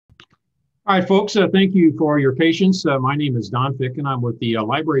All right, folks, thank you for your patience. My name is Don Fick, and I'm with the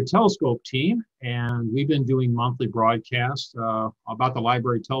Library Telescope team, and we've been doing monthly broadcasts about the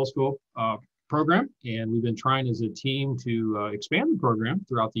Library Telescope program, and we've been trying as a team to expand the program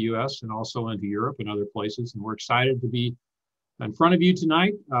throughout the U.S. and also into Europe and other places, and we're excited to be in front of you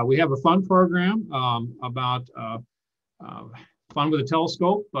tonight. We have a fun program about uh, fun with a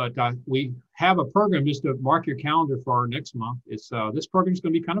telescope, but we have a program just to mark your calendar for our next month. It's this program is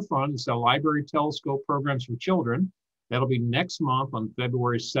going to be kind of fun. It's a library telescope programs for children. That'll be next month on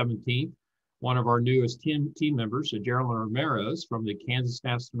February 17th. One of our newest team members, Geraldine Ramirez from the Kansas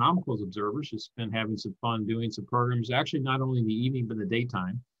Astronomical Observers, has been having some fun doing some programs, actually not only in the evening, but in the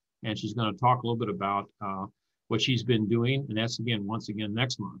daytime. And she's going to talk a little bit about what she's been doing. And that's once again,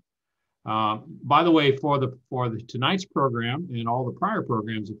 next month. By the way, for the tonight's program and all the prior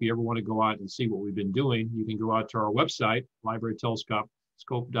programs, if you ever want to go out and see what we've been doing, you can go out to our website,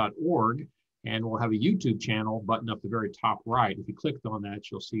 librarytelescope.org, and we'll have a YouTube channel button up the very top right. If you clicked on that,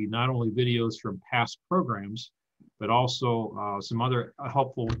 you'll see not only videos from past programs, but also some other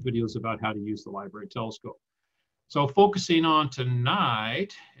helpful videos about how to use the library telescope. So focusing on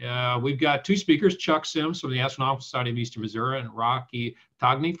tonight, we've got two speakers, Chuck Sims from the Astronomical Society of Eastern Missouri and Rocky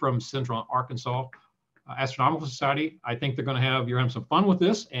Togny from Central Arkansas Astronomical Society. I think you're having some fun with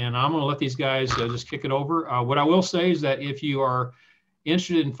this, and I'm going to let these guys just kick it over. What I will say is that if you are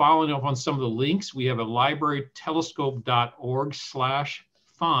interested in following up on some of the links, we have a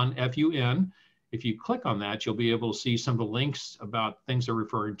librarytelescope.org/fun, F-U-N. If you click on that, you'll be able to see some of the links about things they're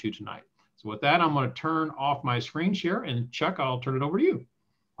referring to tonight. So with that, I'm going to turn off my screen share, and Chuck, I'll turn it over to you.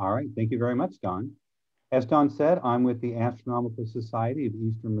 All right, thank you very much, Don. As Don said, I'm with the Astronomical Society of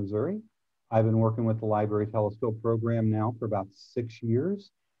Eastern Missouri. I've been working with the Library Telescope program now for about 6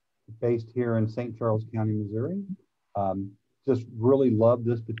 years, based here in St. Charles County, Missouri. Just really love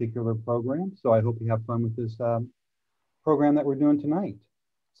this particular program, so I hope you have fun with this program that we're doing tonight.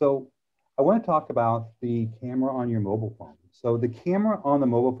 So I want to talk about the camera on your mobile phone. So the camera on the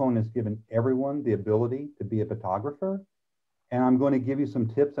mobile phone has given everyone the ability to be a photographer. And I'm going to give you some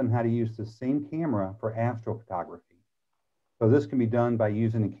tips on how to use the same camera for astrophotography. So this can be done by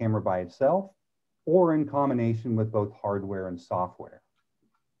using the camera by itself or in combination with both hardware and software.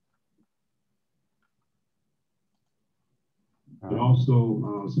 And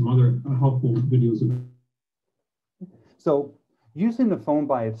also some other helpful videos. So using the phone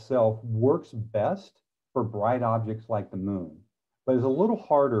by itself works best for bright objects like the moon, but is a little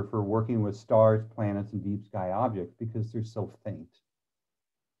harder for working with stars, planets, and deep sky objects because they're so faint.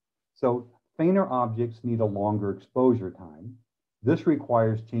 So fainter objects need a longer exposure time. This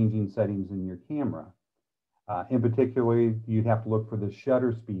requires changing settings in your camera. In particular, you'd have to look for the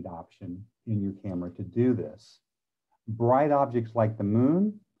shutter speed option in your camera to do this. Bright objects like the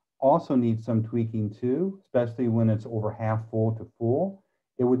moon also need some tweaking too, especially when it's over half full to full.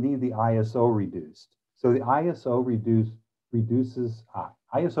 It would need the ISO reduced. So the ISO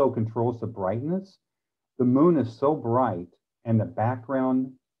ISO controls the brightness. The moon is so bright and the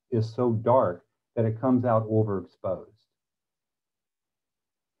background is so dark that it comes out overexposed.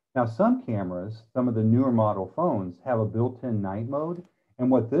 Now, some cameras, some of the newer model phones have a built-in night mode.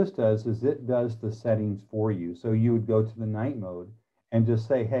 And what this does is it does the settings for you. So you would go to the night mode and just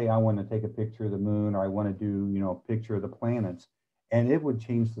say, hey, I want to take a picture of the moon, or I want to do, a picture of the planets. And it would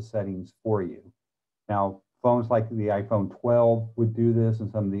change the settings for you. Now, phones like the iPhone 12 would do this,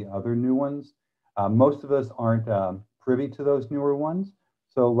 and some of the other new ones. Most of us aren't privy to those newer ones.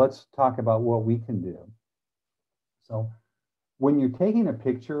 So let's talk about what we can do. So when you're taking a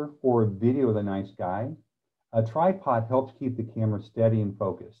picture or a video of the night sky, a tripod helps keep the camera steady and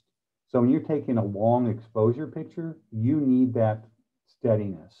focused. So when you're taking a long exposure picture, you need that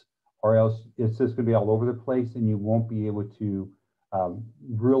steadiness, or else it's just going to be all over the place and you won't be able to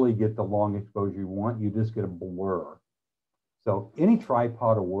really get the long exposure you want. You just get a blur. So any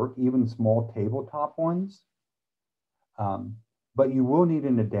tripod will work, even small tabletop ones. But you will need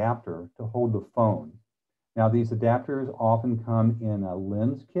an adapter to hold the phone. Now, these adapters often come in a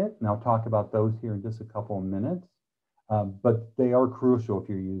lens kit, and I'll talk about those here in just a couple of minutes. But they are crucial if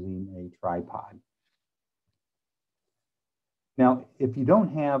you're using a tripod. Now, if you don't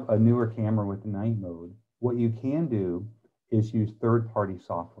have a newer camera with night mode, what you can do is use third-party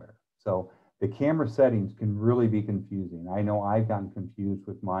software. So the camera settings can really be confusing. I know I've gotten confused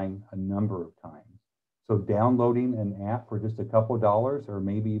with mine a number of times. So downloading an app for just a couple of dollars, or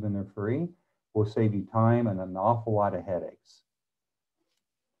maybe even they're free, will save you time and an awful lot of headaches.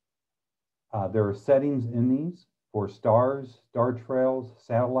 There are settings in these for stars, star trails,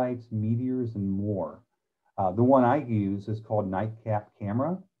 satellites, meteors, and more. The one I use is called Nightcap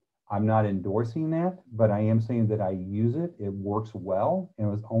Camera. I'm not endorsing that, but I am saying that I use it. It works well, and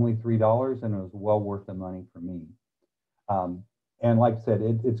it was only $3, and it was well worth the money for me. Um, and like I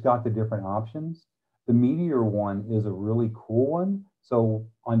said, it's got the different options. The meteor one is a really cool one. So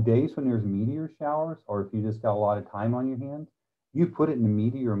on days when there's meteor showers, or if you just got a lot of time on your hands, you put it in the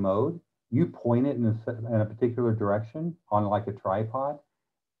meteor mode, you point it in a particular direction on like a tripod,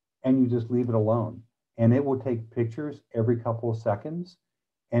 and you just leave it alone. And it will take pictures every couple of seconds.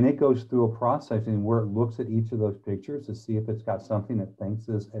 And it goes through a processing where it looks at each of those pictures to see if it's got something it thinks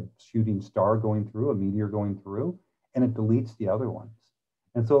is a shooting star going through, a meteor going through, and it deletes the other ones.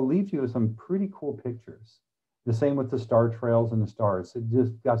 And so it leaves you with some pretty cool pictures. The same with the star trails and the stars. It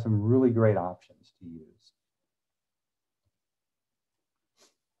just got some really great options to use.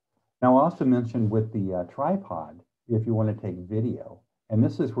 Now, I also mentioned with the tripod, if you want to take video, and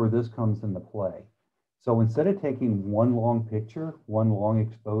this is where this comes into play. So instead of taking one long picture, one long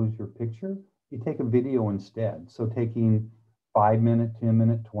exposure picture, you take a video instead. So taking 5-minute,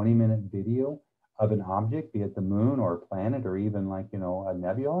 10-minute, 20-minute video of an object, be it the moon or a planet or even like, a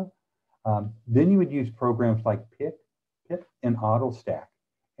nebula. Then you would use programs like PIP and AutoStack.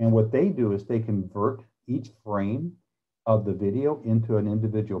 And what they do is they convert each frame of the video into an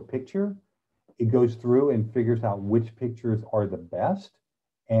individual picture. It goes through and figures out which pictures are the best.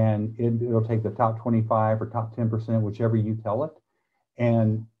 And it'll take the top 25 or top 10%, whichever you tell it.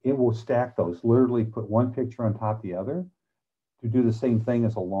 And it will stack those, literally put one picture on top of the other to do the same thing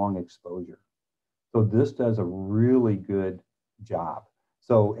as a long exposure. So this does a really good job.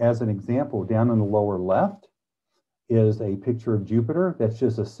 So as an example, down in the lower left is a picture of Jupiter that's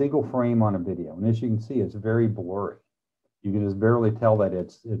just a single frame on a video. And as you can see, it's very blurry. You can just barely tell that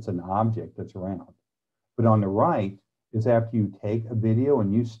it's an object that's around. But on the right is after you take a video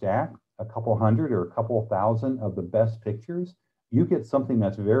and you stack a couple hundred or a couple thousand of the best pictures, you get something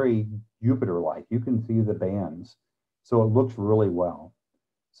that's very Jupiter-like. You can see the bands. So it looks really well.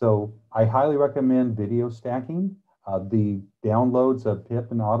 So I highly recommend video stacking. The downloads of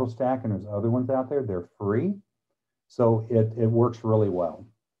PIP and AutoStack, and there's other ones out there, they're free. So it works really well.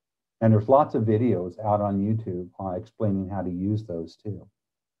 And there's lots of videos out on YouTube explaining how to use those too.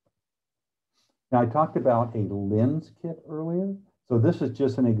 Now I talked about a lens kit earlier. So this is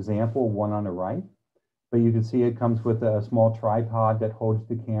just an example, one on the right. But you can see it comes with a small tripod that holds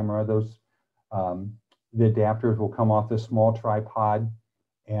the camera. Those the adapters will come off this small tripod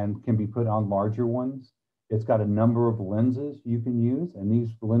and can be put on larger ones. It's got a number of lenses you can use, and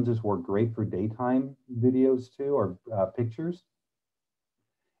these lenses work great for daytime videos too, or pictures.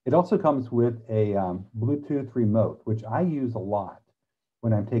 It also comes with a Bluetooth remote, which I use a lot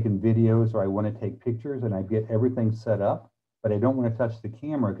when I'm taking videos or I want to take pictures and I get everything set up, but I don't want to touch the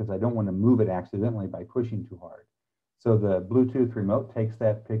camera because I don't want to move it accidentally by pushing too hard. So the Bluetooth remote takes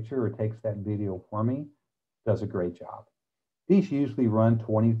that picture or takes that video for me, does a great job. These usually run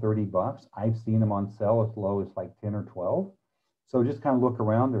 20, 30 bucks. I've seen them on sale as low as like 10 or 12. So just kind of look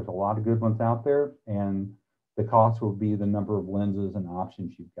around. There's a lot of good ones out there, and the cost will be the number of lenses and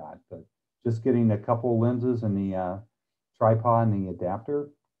options you've got. But just getting a couple of lenses and the tripod and the adapter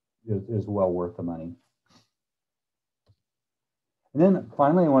is well worth the money. And then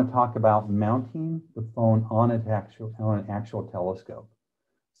finally, I want to talk about mounting the phone on an actual telescope.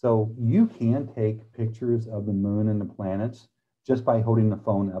 So you can take pictures of the moon and the planets just by holding the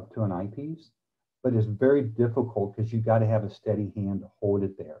phone up to an eyepiece, but it's very difficult because you've got to have a steady hand to hold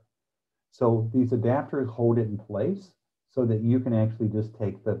it there. So these adapters hold it in place so that you can actually just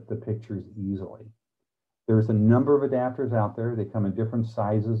take the pictures easily. There's a number of adapters out there. They come in different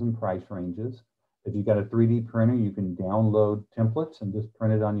sizes and price ranges. If you've got a 3D printer, you can download templates and just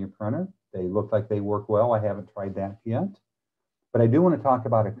print it on your printer. They look like they work well. I haven't tried that yet. But I do want to talk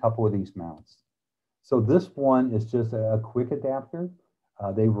about a couple of these mounts. So this one is just a quick adapter.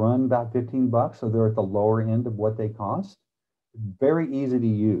 They run about 15 bucks, so they're at the lower end of what they cost. Very easy to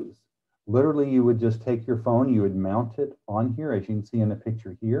use. Literally, you would just take your phone, you would mount it on here, as you can see in the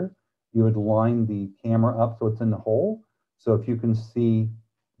picture here. You would line the camera up so it's in the hole. So if you can see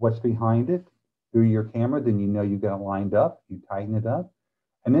what's behind it through your camera, then you know you've got it lined up. You tighten it up.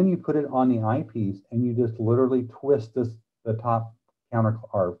 And then you put it on the eyepiece, and you just literally twist the top counter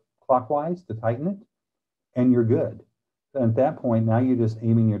or clockwise to tighten it, and you're good. And at that point, now you're just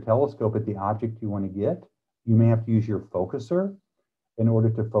aiming your telescope at the object you want to get. You may have to use your focuser in order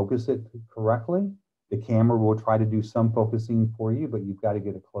to focus it correctly. The camera will try to do some focusing for you, but you've got to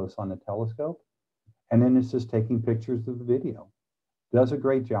get it close on the telescope. And then it's just taking pictures of the video. Does a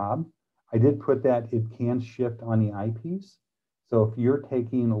great job. I did put that it can shift on the eyepiece. So if you're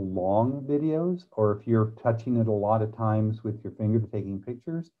taking long videos, or if you're touching it a lot of times with your finger taking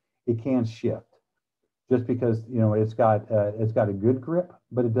pictures, it can shift just because, you know, it's got a good grip,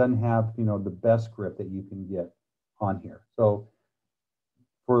 but it doesn't have, you know, the best grip that you can get on here. So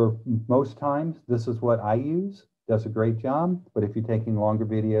for most times, this is what I use. Does a great job. But if you're taking longer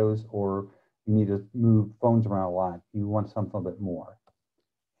videos or you need to move phones around a lot, you want something a bit more.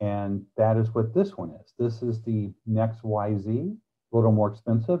 And that is what this one is. This is the Next YZ, a little more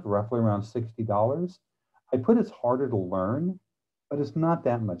expensive, roughly around $60. I put it's harder to learn, but it's not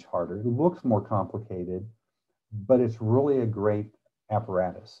that much harder. It looks more complicated, but it's really a great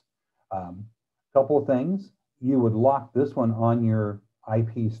apparatus. Couple of things. You would lock this one on your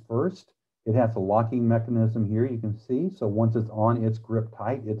eyepiece first. It has a locking mechanism here, you can see. So once it's on, it's gripped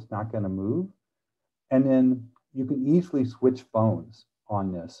tight, it's not going to move. And then you can easily switch phones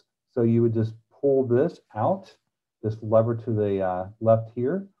on this. So you would just pull this out, this lever to the left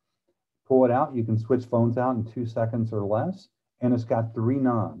here, pull it out. You can switch phones out in 2 seconds or less. And it's got 3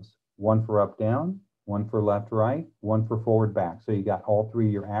 knobs, one for up, down, one for left, right, one for forward, back. So you got all 3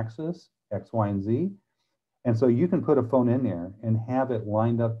 of your axis, X, Y, and Z. And so you can put a phone in there and have it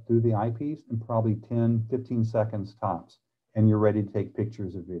lined up through the eyepiece in probably 10, 15 seconds tops, and you're ready to take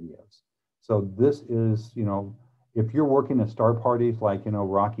pictures or videos. So this is, you know, if you're working at star parties like, you know,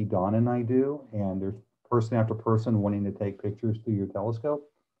 Rocky, Dawn, and I do, and there's person after person wanting to take pictures through your telescope,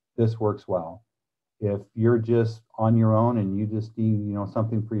 this works well. If you're just on your own and you just need, you know,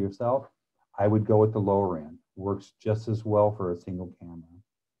 something for yourself, I would go with the lower end. Works just as well for a single camera.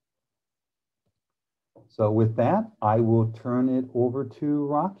 So with that, I will turn it over to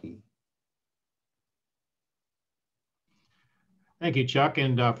Rocky. Thank you, Chuck.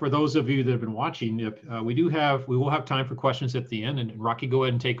 And for those of you that have been watching, we will have time for questions at the end. And Rocky, go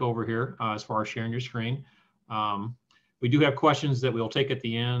ahead and take over here as far as sharing your screen. We do have questions that we'll take at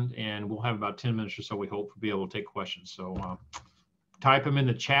the end, and we'll have about 10 minutes or so, we hope, to be able to take questions. So type them in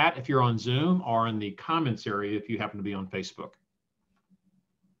the chat if you're on Zoom, or in the comments area if you happen to be on Facebook.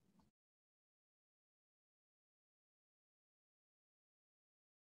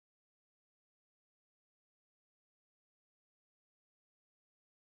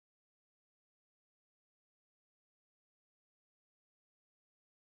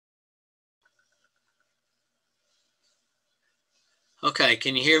 Okay,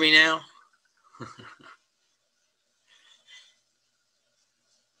 can you hear me now?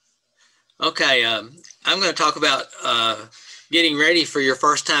 Okay, I'm going to talk about getting ready for your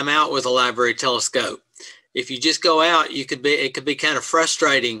first time out with a library telescope. If you just go out, it could be kind of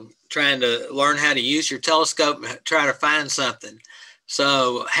frustrating trying to learn how to use your telescope and try to find something.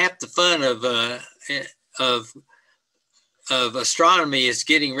 So half the fun of astronomy is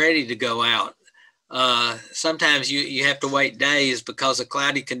getting ready to go out. Sometimes you have to wait days because of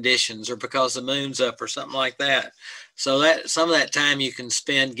cloudy conditions or because the moon's up or something like that. So that some of that time you can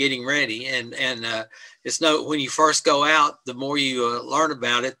spend getting ready, and it's when you first go out, the more you learn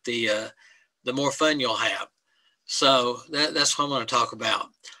about it, the more fun you'll have. So that's what I'm going to talk about.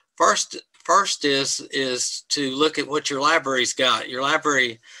 First is to look at what your library's got. Your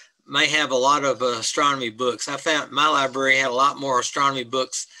library may have a lot of astronomy books. I found my library had a lot more astronomy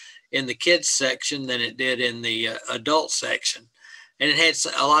books in the kids section than it did in the adult section. And it had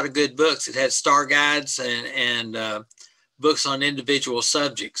a lot of good books. It had star guides and books on individual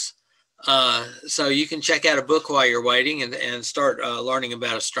subjects. So you can check out a book while you're waiting and start learning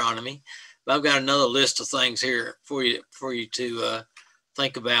about astronomy. But I've got another list of things here for you to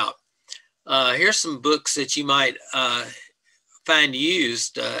think about. Here's some books that you might find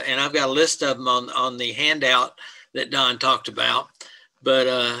used, and I've got a list of them on the handout that Don talked about.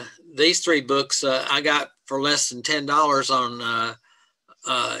 But these 3 books I got for less than $10 on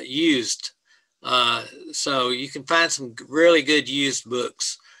used. So you can find some really good used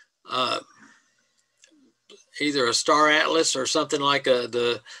books. Either a star atlas or something like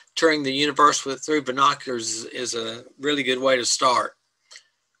the Touring the Universe through Binoculars is a really good way to start.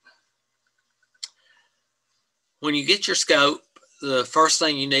 When you get your scope, the first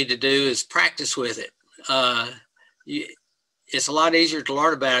thing you need to do is practice with it. It's a lot easier to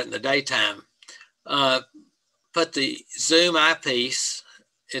learn about it in the daytime. Put the zoom eyepiece.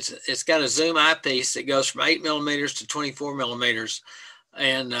 It's got a zoom eyepiece that goes from 8 millimeters to 24 millimeters.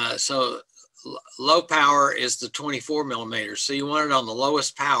 And so low power is the 24 millimeters. So you want it on the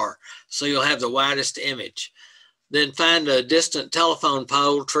lowest power, so you'll have the widest image. Then find a distant telephone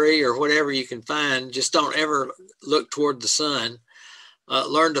pole, tree, or whatever you can find. Just don't ever look toward the sun.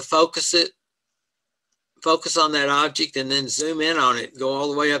 Learn to focus on that object, and then zoom in on it. Go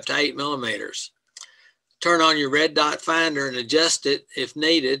all the way up to 8 millimeters. Turn on your red dot finder and adjust it if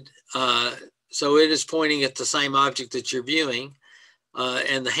needed, so it is pointing at the same object that you're viewing.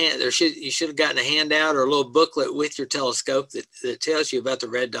 And you should have gotten a handout or a little booklet with your telescope that tells you about the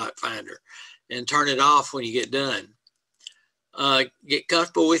red dot finder, and turn it off when you get done. Get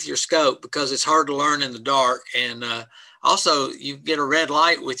comfortable with your scope because it's hard to learn in the dark. And also you get a red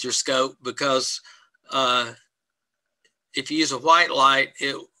light with your scope because if you use a white light,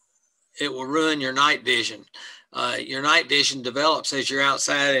 it will ruin your night vision. Your night vision develops as you're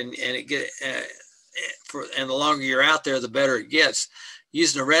outside, and the longer you're out there, the better it gets.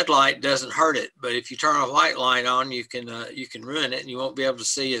 Using a red light doesn't hurt it, but if you turn a white light on, you can ruin it, and you won't be able to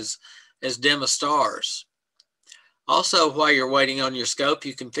see as dim as stars. Also, while you're waiting on your scope,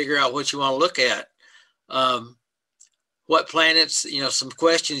 you can figure out what you want to look at. What planets, some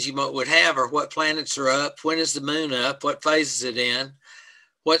questions you would have are what planets are up, when is the moon up, what phase is it in,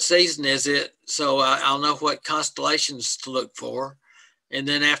 what season is it, so I'll know what constellations to look for. And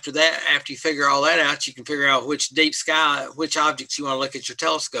then after that, after you figure all that out, you can figure out which deep sky, which objects you want to look at your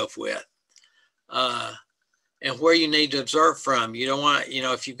telescope with, and where you need to observe from. You don't want,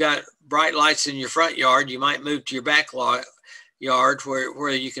 if you've got bright lights in your front yard, you might move to your back yard where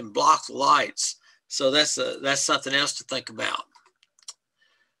you can block the lights. So that's something else to think about.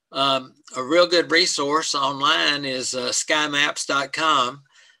 A real good resource online is skymaps.com,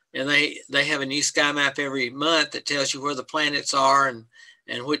 and they have a new sky map every month that tells you where the planets are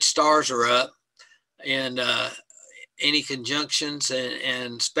and which stars are up, and any conjunctions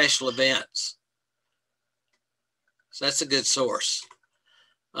and special events. So that's a good source.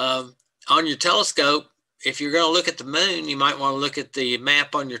 On your telescope, if you're going to look at the moon, you might want to look at the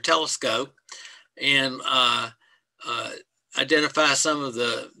map on your telescope and identify some of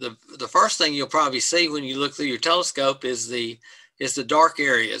the first thing you'll probably see when you look through your telescope is the dark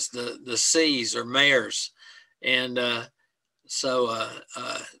areas, the seas or mares. And so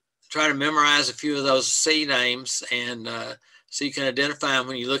try to memorize a few of those sea names, and so you can identify them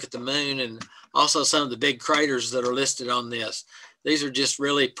when you look at the moon, and also some of the big craters that are listed on this. These are just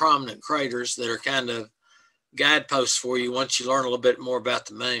really prominent craters that are kind of guideposts for you once you learn a little bit more about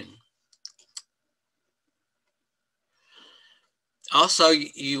the moon. Also,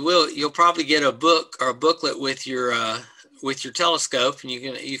 you'll probably get a book or a booklet with your telescope, and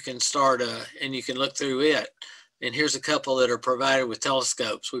you can start and you can look through it. And here's a couple that are provided with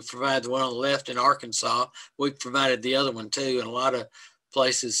telescopes. We've provided the one on the left in Arkansas. We've provided the other one too, and a lot of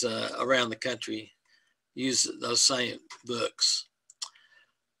places around the country use those same books.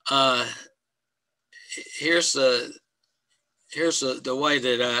 Here's the way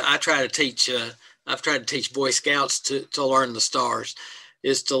that I try to teach. I've tried to teach Boy Scouts to learn the stars,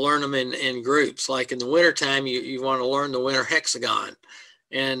 is to learn them in groups. Like in the wintertime, you want to learn the winter hexagon,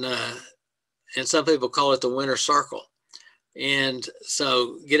 and some people call it the winter circle. And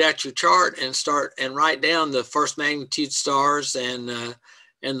so get out your chart and start and write down the first magnitude stars and the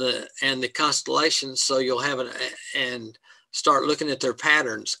constellations, so you'll have and start looking at their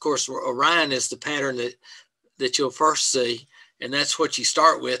patterns. Of course, Orion is the pattern that you'll first see, and that's what you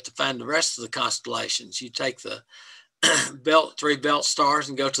start with to find the rest of the constellations. You take the three belt stars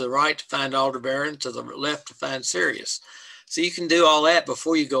and go to the right to find Aldebaran, to the left to find Sirius. So you can do all that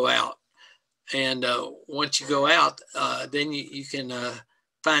before you go out. And once you go out, then you can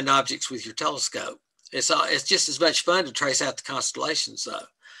find objects with your telescope. It's just as much fun to trace out the constellations, though.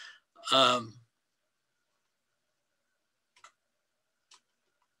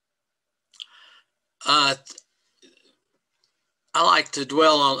 I like to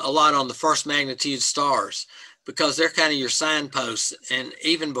dwell a lot on the first magnitude stars, because they're kind of your signposts. And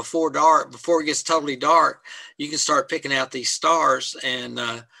even before it gets totally dark, you can start picking out these stars and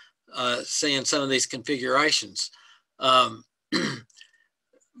seeing some of these configurations. But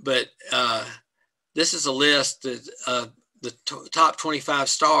this is a list of the top 25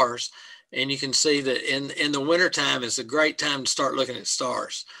 stars, and you can see that in the wintertime is a great time to start looking at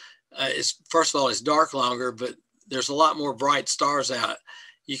stars. First of all, it's dark longer, but there's a lot more bright stars out.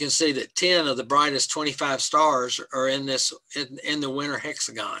 You can see that 10 of the brightest 25 stars are in the winter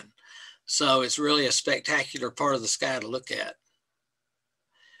hexagon. So it's really a spectacular part of the sky to look at.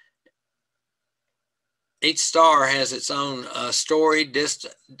 Each star has its own story,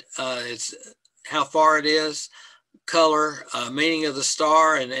 distance, it's how far it is, color, meaning of the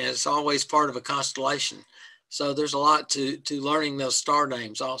star, and it's always part of a constellation. So there's a lot to learning those star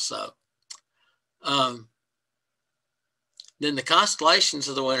names also. Then the constellations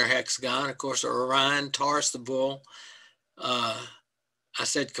of the winter hexagon, of course, are Orion, Taurus the Bull. I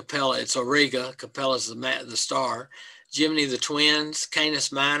said Capella, it's Auriga. Capella is the star. Gemini the Twins,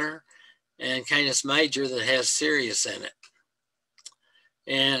 Canis Minor, and Canis Major that has Sirius in it.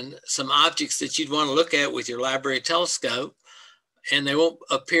 And some objects that you'd want to look at with your library telescope and they won't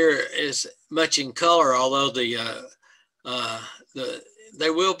appear as much in color, although they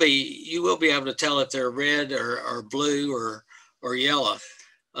will be. You will be able to tell if they're red or blue or yellow.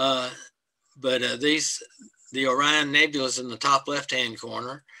 But the Orion Nebula is in the top left-hand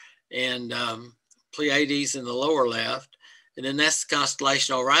corner, and Pleiades in the lower left, and then that's the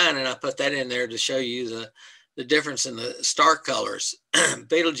constellation Orion, and I put that in there to show you the difference in the star colors.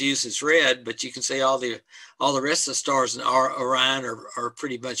 Betelgeuse is red, but you can see all the rest of the stars in Orion are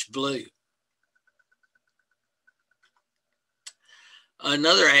pretty much blue.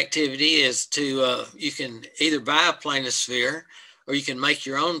 Another activity is you can either buy a planisphere or you can make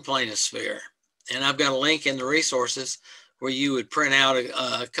your own planisphere. And I've got a link in the resources where you would print out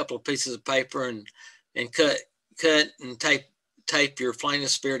a couple of pieces of paper and cut and tape your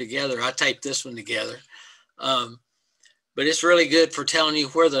planisphere together. I taped this one together. But it's really good for telling you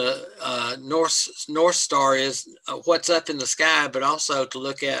where the North Star is, what's up in the sky, but also to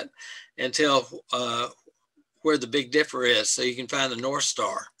look at and tell where the Big Dipper is, so you can find the North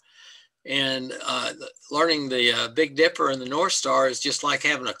Star. And learning the Big Dipper and the North Star is just like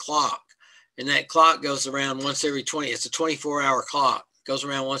having a clock. And that clock goes around once every it's a 24-hour clock, goes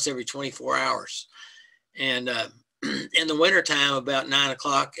around once every 24 hours. And in the wintertime, about 9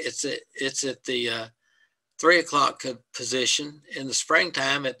 o'clock, it's at the 3 o'clock position. In the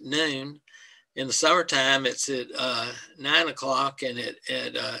springtime at noon. In the summertime, it's at 9 o'clock, and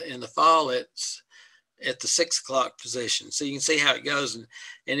in the fall, it's at the 6 o'clock position. So you can see how it goes. And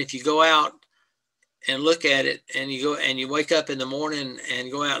if you go out and look at it, and you wake up in the morning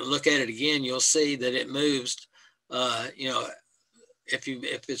and go out and look at it again, you'll see that it moves. If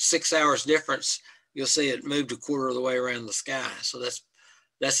it's 6 hours difference, you'll see it moved a quarter of the way around the sky. So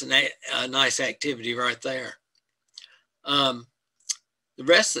that's a nice activity right there. The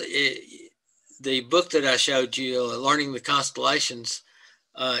rest of the book that I showed you, Learning the Constellations,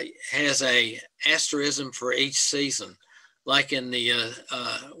 has a asterism for each season. Like in the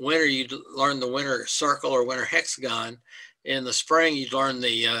winter, you'd learn the winter circle or winter hexagon. In the spring, you'd learn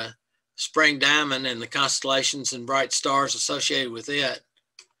the spring diamond and the constellations and bright stars associated with it.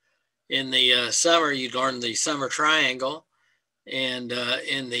 In the summer, you'd learn the summer triangle. And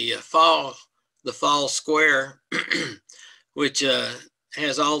in the fall square, which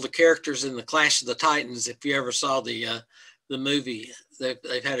has all the characters in the Clash of the Titans. If you ever saw the movie,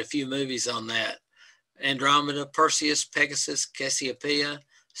 they've had a few movies on that. Andromeda, Perseus, Pegasus, Cassiopeia,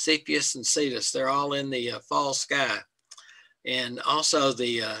 Cepheus, and Cetus. They're all in the fall sky. And also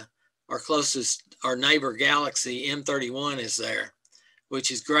our neighbor galaxy, M31, is there, which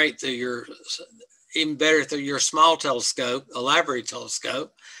is great even better through your small telescope, a library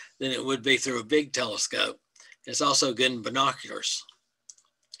telescope, than it would be through a big telescope. It's also good in binoculars.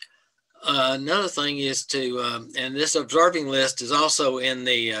 Another thing is and this observing list is also in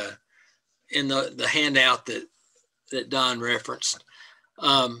the handout that Don referenced.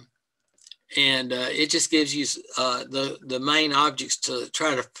 It just gives you the main objects to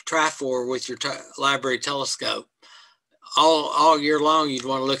try for with your library telescope. All year long, you'd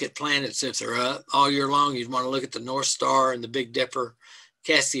want to look at planets if they're up. All year long, you'd want to look at the North Star and the Big Dipper,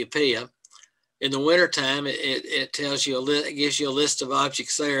 Cassiopeia. In the wintertime, it tells you it gives you a list of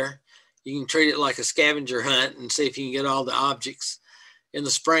objects there. You can treat it like a scavenger hunt and see if you can get all the objects. In the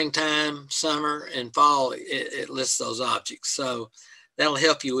springtime, summer, and fall, it lists those objects. So that'll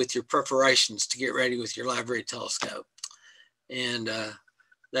help you with your preparations to get ready with your library telescope. And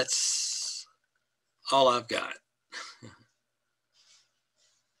that's all I've got.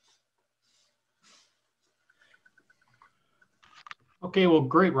 Okay, well,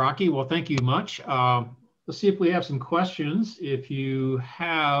 great, Rocky. Well, thank you much. Let's see if we have some questions. If you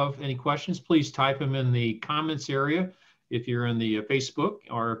have any questions, please type them in the comments area. If you're in the Facebook,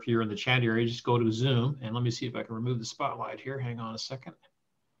 or if you're in the chat area, just go to Zoom. And let me see if I can remove the spotlight here. Hang on a second.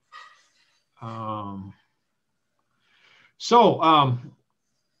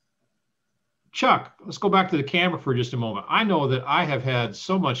 Chuck, let's go back to the camera for just a moment. I know that I have had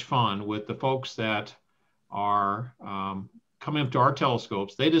so much fun with the folks that are coming up to our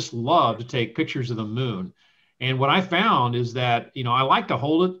telescopes. They just love to take pictures of the moon. And what I found is that, I like to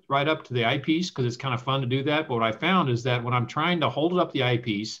hold it right up to the eyepiece because it's kind of fun to do that. But what I found is that when I'm trying to hold it up the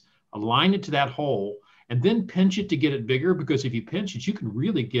eyepiece, align it to that hole, and then pinch it to get it bigger, because if you pinch it, you can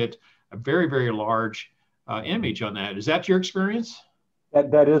really get a very, very large image on that. Is that your experience?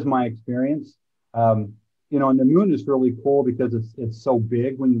 That is my experience. And the moon is really cool because it's so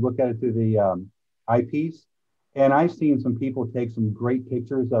big when you look at it through the eyepiece. And I've seen some people take some great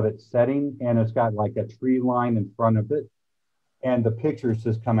pictures of it setting, and it's got like a tree line in front of it, and the pictures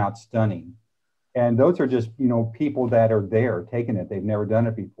just come out stunning. And those are just, people that are there taking it. They've never done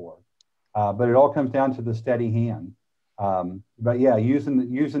it before. But it all comes down to the steady hand. But yeah,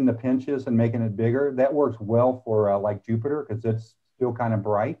 using the pinches and making it bigger, that works well for like Jupiter, because it's still kind of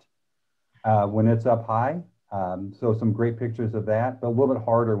bright when it's up high. So some great pictures of that, but a little bit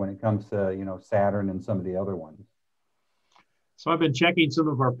harder when it comes to, Saturn and some of the other ones. So I've been checking some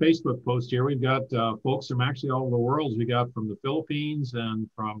of our Facebook posts here. We've got folks from actually all over the world. We got from the Philippines and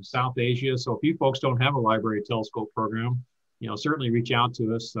from South Asia. So if you folks don't have a library telescope program, certainly reach out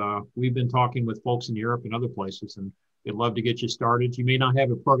to us. We've been talking with folks in Europe and other places, and we'd love to get you started. You may not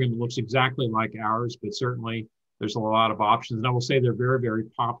have a program that looks exactly like ours, but certainly there's a lot of options. And I will say they're very, very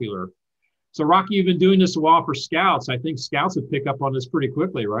popular. So Rocky, you've been doing this a while for Scouts. I think Scouts would pick up on this pretty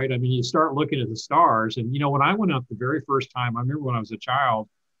quickly, right? I mean, you start looking at the stars, and when I went up the very first time, I remember when I was a child,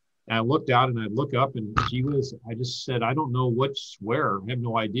 and I looked out and I'd look up, and I just said, I don't know what's where. I have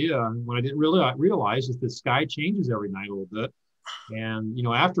no idea. And what I didn't really realize is the sky changes every night a little bit. And,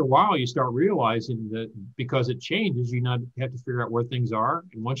 after a while, you start realizing that because it changes, you have to figure out where things are.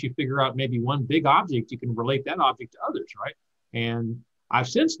 And once you figure out maybe one big object, you can relate that object to others, right? And I've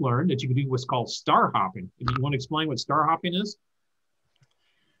since learned that you can do what's called star hopping. Do you want to explain what star hopping is?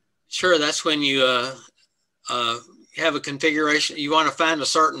 Sure. That's when you have a configuration. You want to find a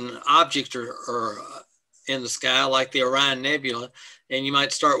certain object or in the sky, like the Orion Nebula, and you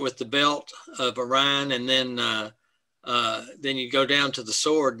might start with the belt of Orion, and then you go down to the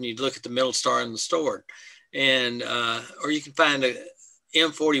sword, and you look at the middle star in the sword, and or you can find a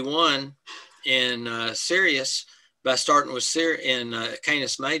M41 in Sirius by starting with in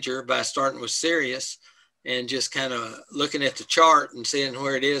Canis Major by starting with Sirius, and just kind of looking at the chart and seeing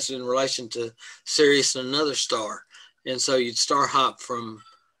where it is in relation to Sirius and another star. And so you'd star hop from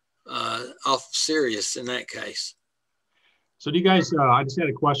off Sirius in that case. So do you guys, I just had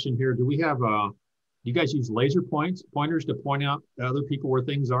a question here. Do you guys use laser pointers to point out to other people where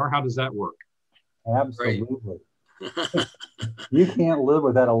things are? How does that work? Absolutely. You can't live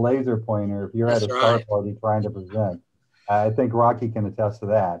without a laser pointer if you're at a star party trying to present. I think Rocky can attest to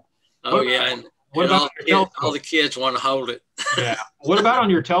that. Oh, yeah. And all the kids want to hold it. Yeah. What about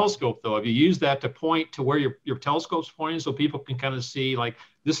on your telescope, though? Have you used that to point to where your telescope's pointing so people can kind of see, like,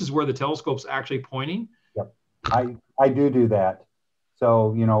 this is where the telescope's actually pointing? Yep. I do that.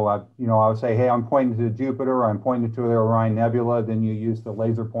 So, I would say, hey, I'm pointing to Jupiter, or I'm pointing to the Orion Nebula. Then you use the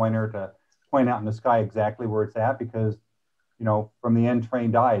laser pointer to point out in the sky exactly where it's at, because, from the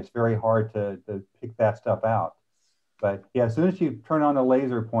untrained eye, it's very hard to pick that stuff out. But yeah, as soon as you turn on the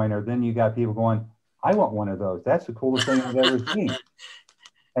laser pointer, then you got people going, I want one of those. That's the coolest thing I've ever seen.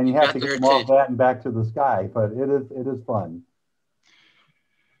 And you have to get them off that and back to the sky, but it is fun.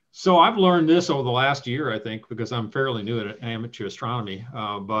 So I've learned this over the last year, I think, because I'm fairly new at amateur astronomy.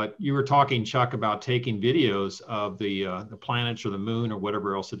 But you were talking, Chuck, about taking videos of the planets or the moon or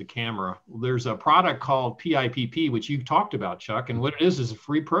whatever else to the camera. Well, there's a product called PIPP, which you talked about, Chuck. And what it is a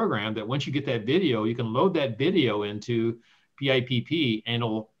free program that once you get that video, you can load that video into PIPP, and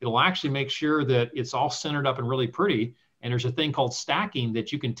it'll actually make sure that it's all centered up and really pretty. And there's a thing called stacking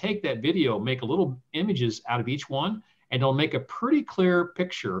that you can take that video, make little images out of each one, and it'll make a pretty clear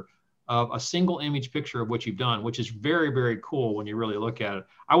picture of a single image picture of what you've done, which is very, very cool when you really look at it.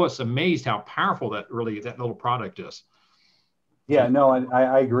 I was amazed how powerful that little product is. Yeah, no,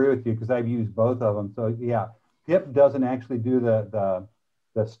 I agree with you, because I've used both of them. So yeah, PIP doesn't actually do the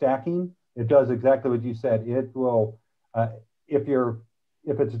stacking. It does exactly what you said. It will, if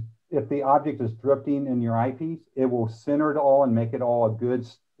the object is drifting in your eyepiece, it will center it all and make it all a good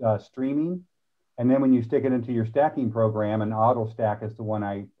streaming. And then when you stick it into your stacking program, and auto stack is the one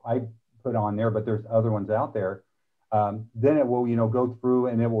I put on there, but there's other ones out there, then it will, go through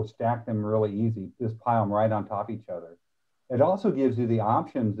and it will stack them really easy, just pile them right on top of each other. It also gives you the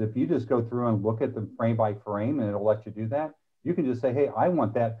options. If you just go through and look at them frame by frame, and it'll let you do that, you can just say, hey, I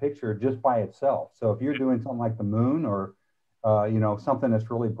want that picture just by itself. So if you're doing something like the moon, or, something that's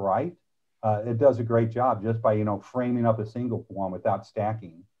really bright, it does a great job just by, framing up a single one without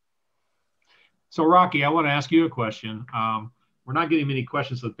stacking. So Rocky, I want to ask you a question. We're not getting many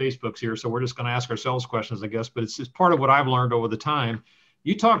questions with Facebooks here, so we're just going to ask ourselves questions, I guess, but it's part of what I've learned over the time.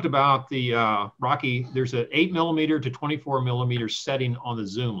 You talked about the, Rocky, there's an 8mm to 24mm setting on the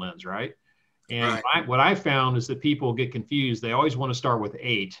zoom lens, right? And right. What I found is that people get confused. They always want to start with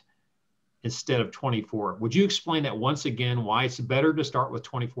 8 instead of 24. Would you explain that once again, why it's better to start with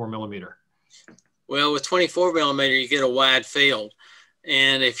 24mm? Well, with 24mm, you get a wide field.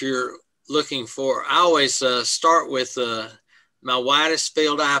 And if you're looking for, I always start with my widest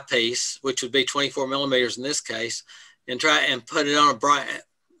field eyepiece, which would be 24mm in this case, and try and put it on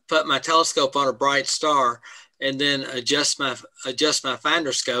put my telescope on a bright star and then adjust my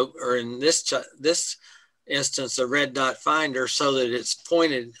finder scope, or in this instance, a red dot finder, so that it's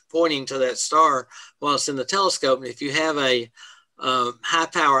pointing to that star while it's in the telescope. And if you have a high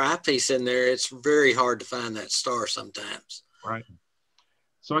power eyepiece in there, it's very hard to find that star sometimes. Right.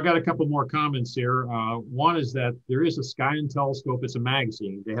 So I got a couple more comments here. One is that there is a Sky and Telescope. It's a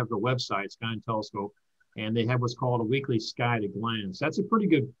magazine. They have their website, Sky and Telescope, and they have what's called a weekly Sky at a Glance. That's a pretty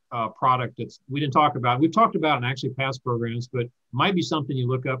good product that we didn't talk about. We've talked about in actually past programs, but might be something you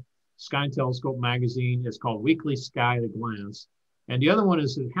look up. Sky and Telescope magazine. It's called Weekly Sky at a Glance. And the other one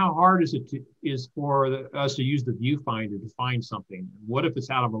is how hard is it for us to use the viewfinder to find something? What if it's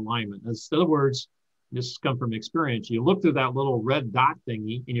out of alignment? In other words, this comes from experience. You look through that little red dot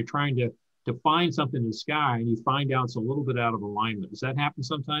thingy and you're trying to find something in the sky, and you find out it's a little bit out of alignment. Does that happen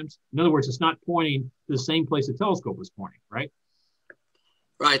sometimes? In other words, it's not pointing to the same place the telescope was pointing, right?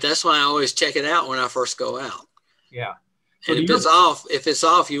 Right. That's why I always check it out when I first go out. Yeah. So and if it's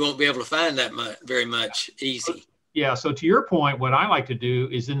off, you won't be able to find that very much easy. Yeah. So to your point, what I like to do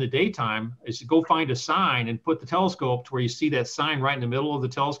is in the daytime is to go find a sign and put the telescope to where you see that sign right in the middle of the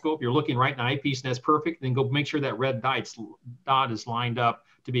telescope. You're looking right in the eyepiece, and that's perfect. Then go make sure that red dot is lined up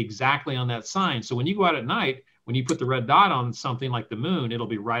to be exactly on that sign. So when you go out at night, when you put the red dot on something like the moon, it'll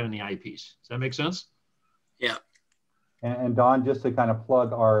be right on the eyepiece. Does that make sense? Yeah. And Don, just to kind of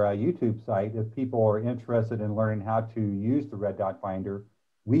plug our YouTube site, if people are interested in learning how to use the red dot finder,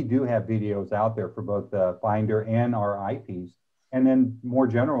 we do have videos out there for both the finder and our eyepiece, and then more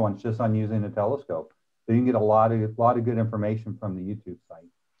general ones just on using the telescope. So you can get a lot of good information from the YouTube site.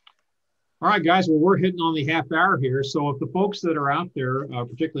 All right, guys, well, we're hitting on the half hour here. So if the folks that are out there,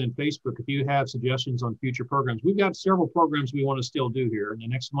 particularly on Facebook, if you have suggestions on future programs, we've got several programs we want to still do here. In the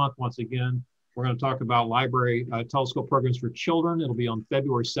next month, once again, we're going to talk about library telescope programs for children. It'll be on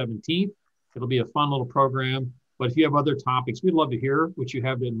February 17th. It'll be a fun little program. But if you have other topics, we'd love to hear what you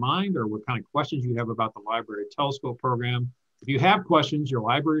have in mind or what kind of questions you have about the library telescope program. If you have questions, your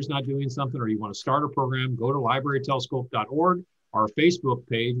library is not doing something, or you want to start a program, go to librarytelescope.org, our Facebook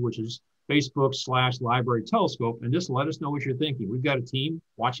page, which is Facebook/Library Telescope, and just let us know what you're thinking. We've got a team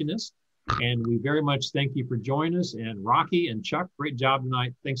watching this, and we very much thank you for joining us. And Rocky and Chuck, great job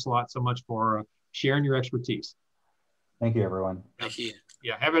tonight. Thanks a lot so much for sharing your expertise. Thank you, everyone. Thank you.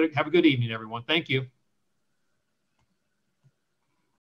 Yeah, have a good evening, everyone. Thank you.